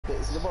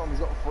bottom, he's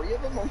got 3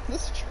 of them on the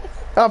stream.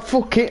 Ah,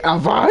 fuck it,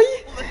 have I?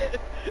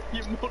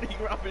 You money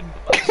grabbing.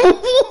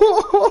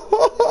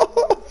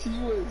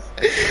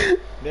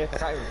 Nick, I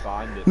can't even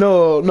find it.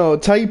 No,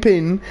 type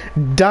in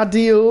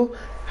Daddio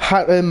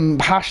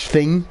hash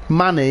thing,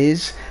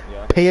 Mane's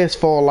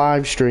PS4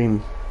 live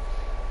stream.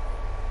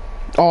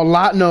 Or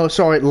live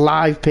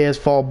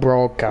PS4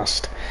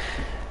 broadcast.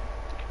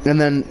 And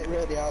then It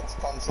really hard to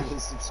cancel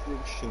his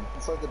subscription.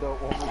 It's like they don't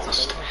want me to pay.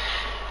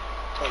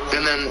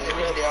 And then it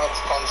really hard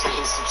to cancel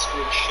his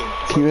subscription.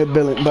 keep it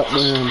billing back round.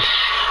 And then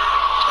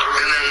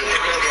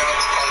it really hard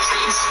to cancel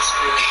his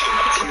subscription.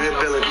 Keep it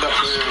billing back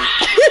round.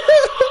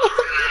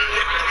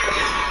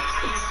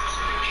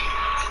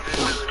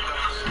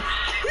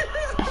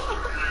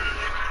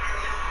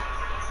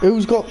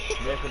 Who's got?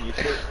 Nathan, you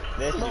streamed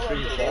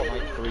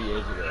Fortnite 3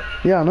 years ago.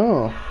 Yeah, I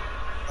know.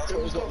 That's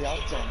what he's got the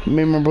ads on.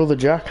 Me and my brother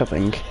Jack, I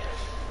think.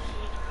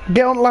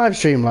 Get on live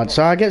stream, lads,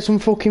 so I get some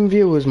fucking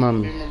viewers,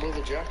 man.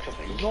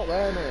 He's not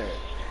there, mate.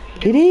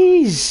 It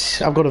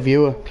is. I've got a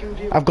viewer.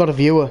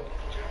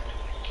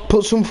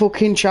 Put some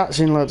fucking chats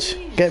in, lads.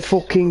 Get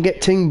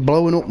team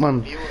blowing up,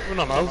 man.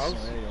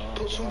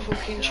 Put some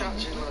fucking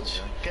chats in,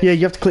 lads. Yeah,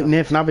 you have to click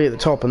Nathan Abbey at the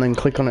top and then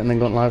click on it and then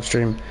go on live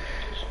stream.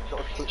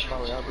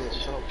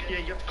 Yeah,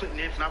 you have to click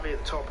Nathan Abbey at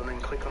the top and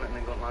then click on it and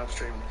then go on live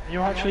stream.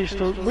 You actually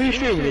still... Were you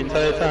streaming the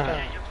entire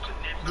time?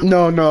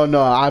 No.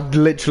 I've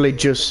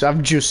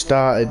just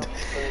started.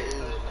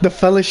 The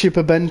Fellowship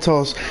of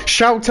Bentos.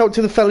 Shout out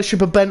to the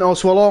Fellowship of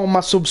Bentos. Well, all my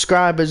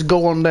subscribers,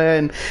 go on there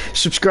and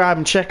subscribe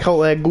and check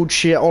out their good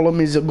shit. All of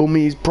them is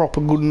gummies,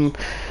 proper good. And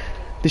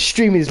the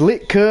stream is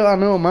lit, Kurt. I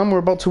know, man. We're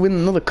about to win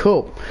another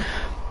cup.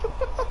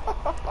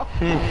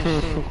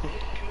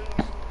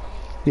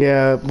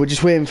 Yeah, we're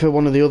just waiting for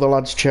one of the other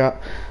lads'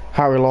 chat.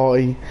 Harry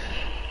Lottie.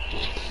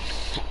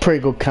 Pretty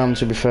good cam,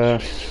 to be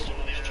fair.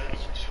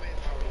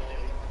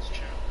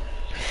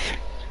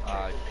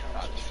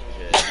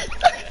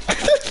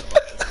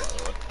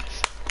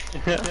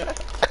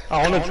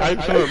 I want to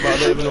type something, but I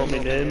don't even know what my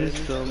name is,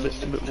 so I'm a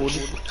bit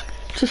woody.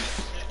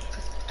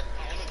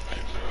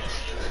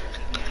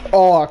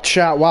 Oh,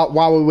 chat,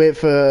 while we wait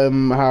for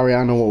Harry,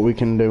 I know what we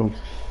can do.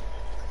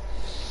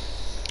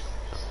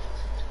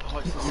 Oh,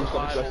 it's the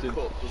survival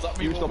cup. Does that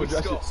mean one with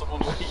Scott,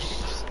 someone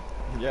leaves?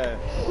 Yeah.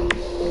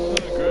 Oh,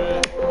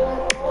 great.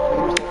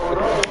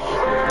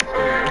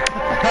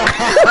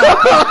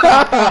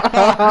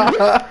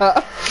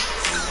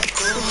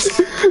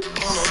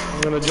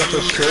 I'm gonna drop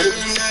a shit.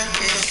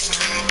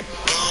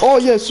 Oh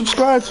yeah,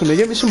 subscribe to me,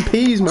 get me some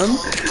peas, man.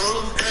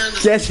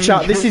 Yes,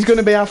 chat, this is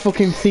gonna be our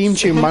fucking theme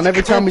tune, man,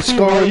 every time we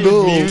score a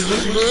goal.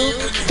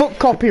 Fuck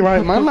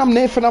copyright, man, I'm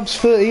Nathan Abs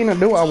 13, I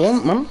do what I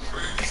want, man.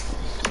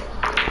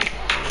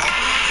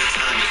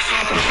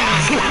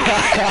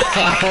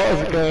 What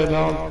is going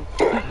on?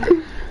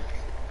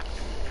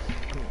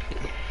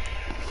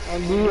 I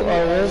knew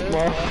I was,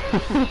 man.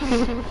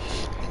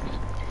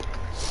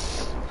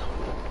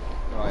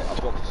 Right,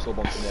 I've got to sub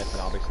onto Nathan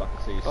Abbey so I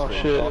can see his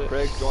stream. Shit. Oh,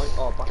 Craig, join.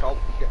 Oh, back out.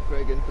 Get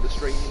Craig in for the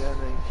stream, you know what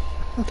I mean?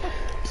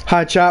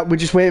 Hi chat, we're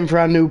just waiting for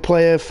our new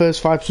player.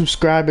 First 5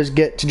 subscribers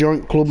get to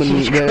join club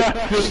and get...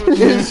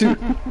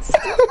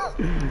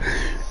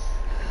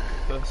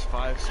 First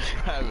 5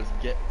 subscribers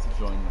get to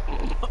join the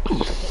club. Can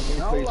you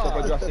please stop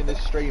addressing the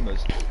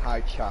streamers?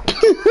 Hi chat.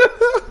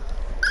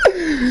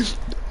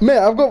 Mate,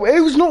 I've got...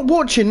 Who's not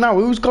watching now?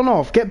 Who's gone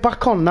off? Get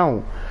back on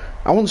now.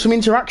 I want some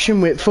interaction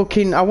with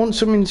fucking chat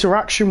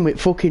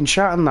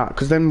and that,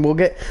 because then we'll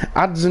get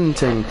ads and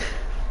thing.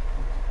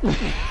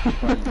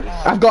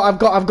 I've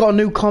got a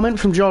new comment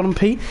from Jordan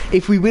P.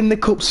 If we win the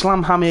cup,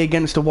 slam Hammy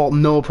against the wall,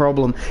 no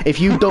problem.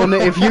 If you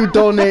donate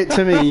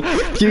to me,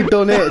 if you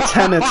donate a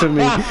tenner to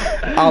me,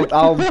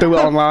 I'll do it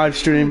on live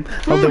stream.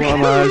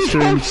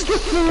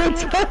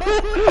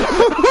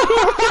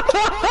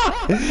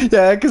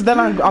 Yeah, because then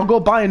I'll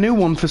go buy a new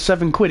one for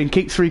 £7 and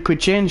keep £3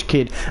 change,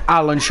 kid.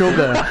 Alan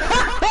Sugar.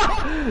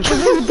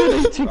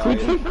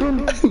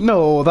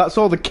 No, that's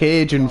all the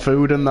Cajun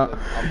food and that.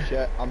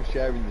 I'm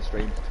sharing the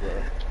stream to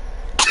Twitter.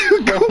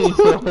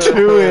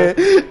 Do it.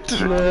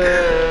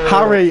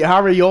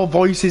 Harry, your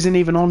voice isn't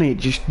even on it.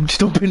 Just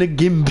stop being a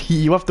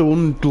gimpy. You have to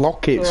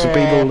unlock it so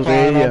people will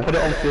hear you. I'll put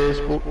it on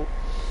Facebook.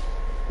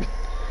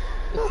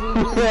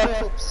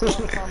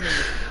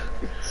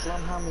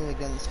 Slam Hammy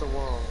against the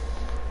wall.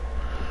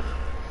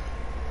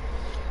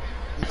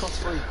 You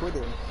cost £3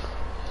 in.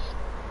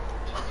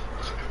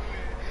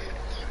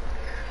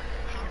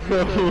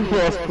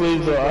 Yes,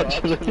 please don't,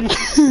 actually.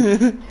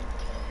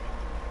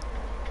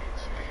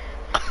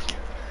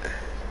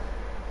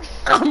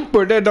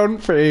 Put it on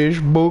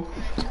Facebook.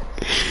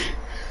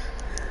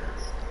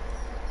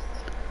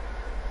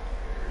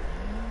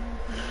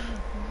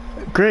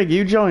 Craig,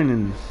 you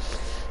joining?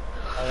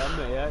 I am,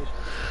 mate, yeah.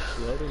 It's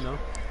loading now.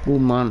 Oh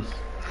man.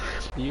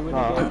 Are you in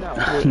the game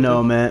now?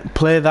 No, mate.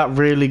 Play that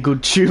really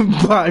good tune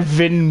by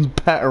Vin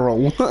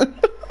Petrol. Petrol.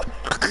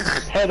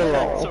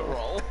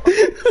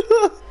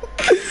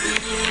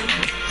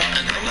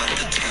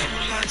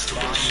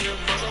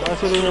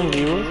 That's what I'm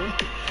doing.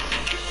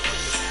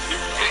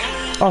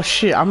 Oh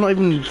shit, I'm not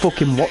even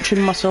fucking watching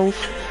myself.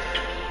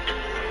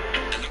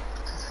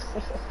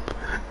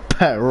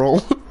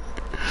 Petrol.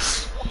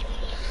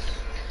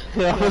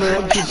 Yeah, I'm gonna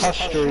watch you past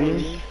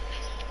stream.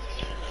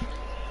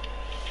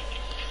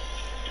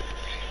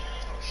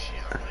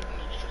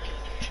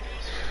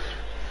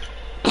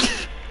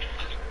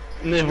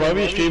 Niv, why are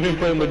you streaming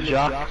playing with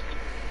Jack?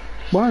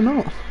 Why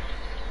not?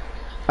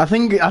 I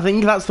think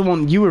that's the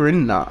one you were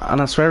in that,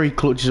 and I swear he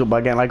clutches up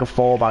by getting like a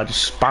 4 by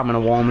just spamming a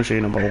war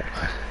machine about.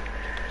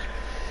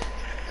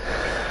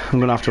 I'm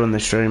gonna have to run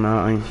this stream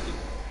out, I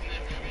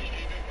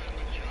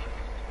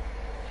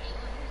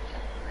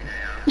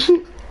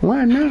think.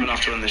 Why not? I'm gonna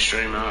have to run this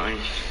stream out, I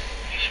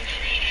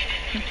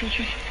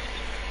think.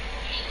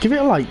 Give it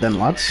a like then,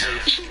 lads.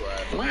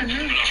 Why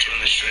not?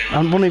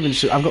 I won't even.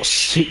 I've got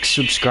 6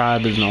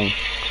 subscribers now.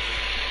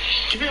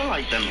 Give it a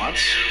like then,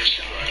 lads.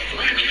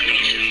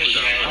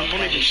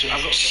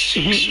 I've got 6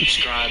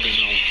 subscribers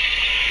now.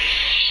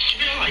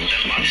 Give it a like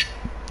then, lads.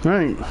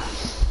 Right.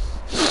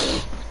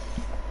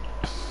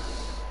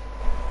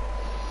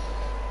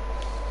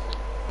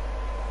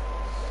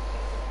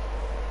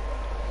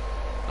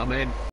 I'm in.